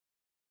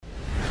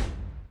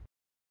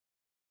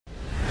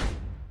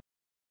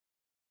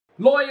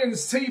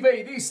Lions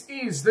TV, this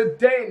is the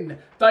Den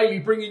Daily,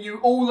 bringing you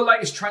all the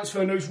latest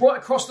transfer news right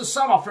across the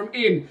summer from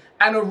in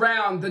and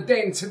around the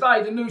Den.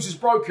 Today, the news is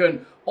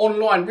broken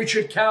online.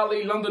 Richard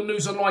Cowley, London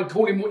News Online,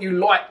 call him what you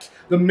like.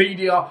 The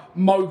media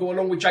mogul,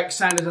 along with Jake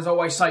Sanders, as I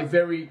always say,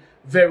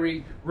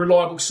 very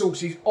reliable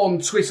sources on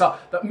Twitter,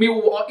 that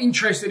Millwall are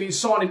interested in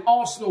signing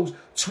Arsenal's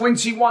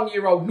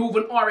 21-year-old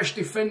Northern Irish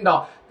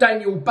defender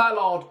Daniel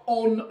Ballard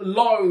on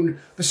loan.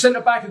 The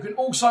centre-back, who can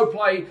also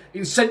play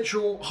in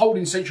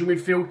holding central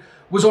midfield,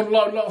 was on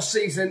loan last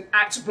season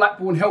at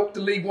Blackpool and helped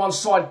the League One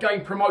side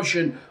gain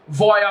promotion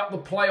via the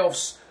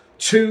playoffs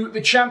to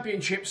the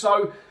Championship.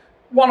 So,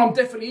 one I'm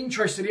definitely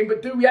interested in,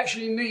 but do we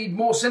actually need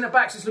more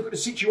centre-backs? Let's look at the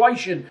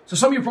situation. So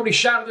some of you probably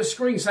shout at the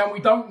screen saying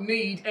we don't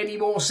need any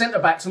more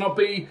centre-backs, and I'll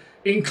be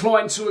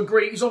inclined to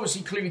agree. He's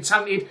obviously clearly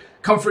talented,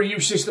 come through a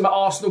youth system at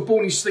Arsenal,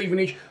 born in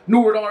Stevenage,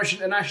 Northern Irish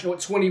international at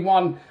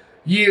 21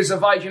 years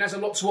of age, and has a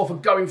lot to offer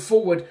going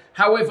forward.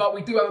 However,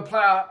 we do have a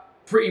player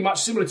pretty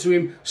much similar to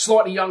him,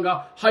 slightly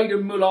younger,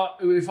 Hayden Muller,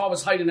 who, if I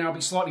was Hayden now, I'd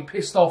be slightly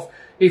pissed off,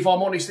 if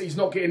I'm honest, that he's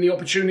not getting the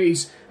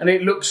opportunities, and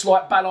it looks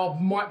like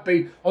Ballard might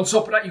be. On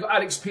top of that, you've got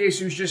Alex Pearce,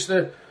 who's just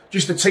a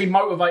team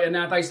motivator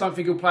nowadays. Don't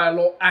think he'll play a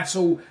lot at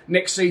all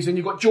next season.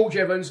 You've got George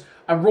Evans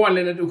and Ryan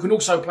Leonard, who can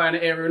also play in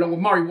the area, along with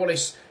Murray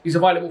Wallace, is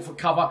available for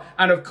cover,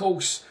 and of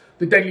course,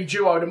 the deadly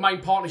duo, the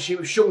main partnership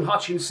of Sean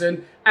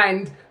Hutchinson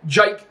and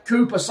Jake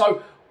Cooper.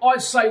 So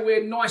I'd say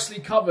we're nicely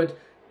covered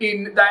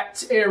in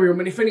that area. I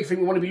mean, if anything,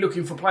 we want to be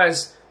looking for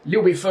players a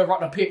little bit further up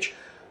the pitch.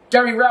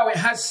 Gary Rowett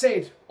has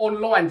said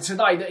online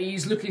today that he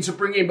is looking to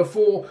bring in,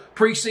 before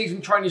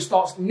pre-season training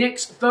starts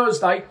next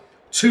Thursday,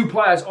 2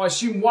 players. I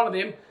assume one of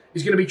them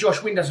is going to be Josh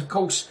Windass. Of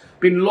course,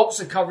 been lots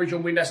of coverage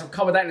on Windass. I've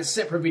covered that in a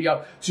separate video,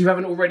 so if you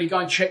haven't already, go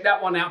and check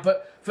that one out.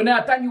 But for now,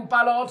 Daniel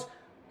Ballard,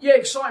 yeah,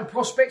 exciting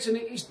prospects, and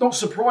it's not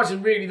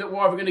surprising really that we're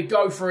either going to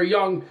go for a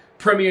young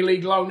Premier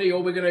League loanee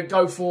or we're going to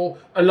go for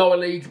a lower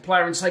league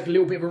player and take a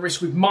little bit of a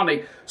risk with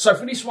money. So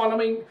for this one, I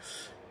mean,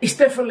 it's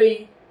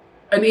definitely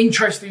an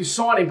interesting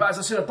signing, but as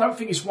I said, I don't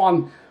think it's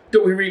one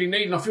that we really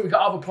need, and I think we've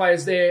got other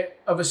players there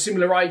of a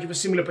similar age, of a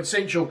similar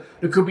potential,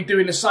 that could be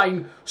doing the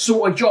same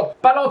sort of job.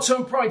 Ballard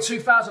turned pro in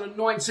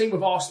 2019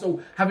 with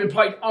Arsenal, having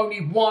played only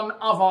one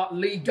other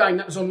league game.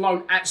 That was on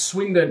loan at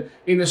Swindon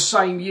in the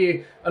same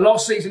year.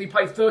 Last season, he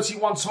played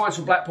 31 times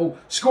for Blackpool,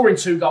 scoring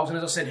 2 goals, and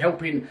as I said,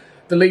 helping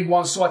the League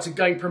One side to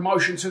gain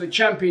promotion to the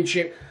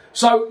Championship.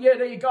 So, yeah,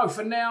 there you go.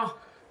 For now,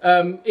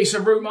 it's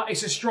a rumour,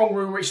 it's a strong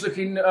rumour. It's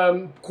looking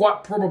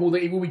quite probable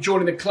that he will be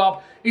joining the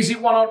club. Is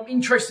it one I'm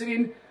interested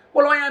in?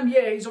 Well, I am,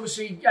 yeah. He's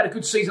obviously had a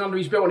good season under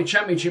his belt in the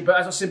Championship, but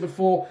as I said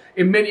before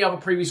in many other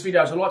previous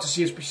videos, I'd like to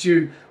see us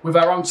pursue with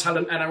our own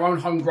talent and our own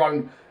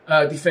homegrown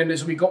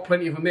defenders, and we've got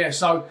plenty of them there.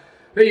 So,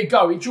 there you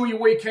go. Enjoy your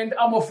weekend.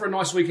 I'm off for a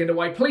nice weekend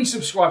away. Please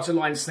subscribe to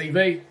Lions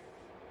TV.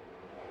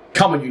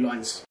 Come on, you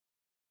Lions.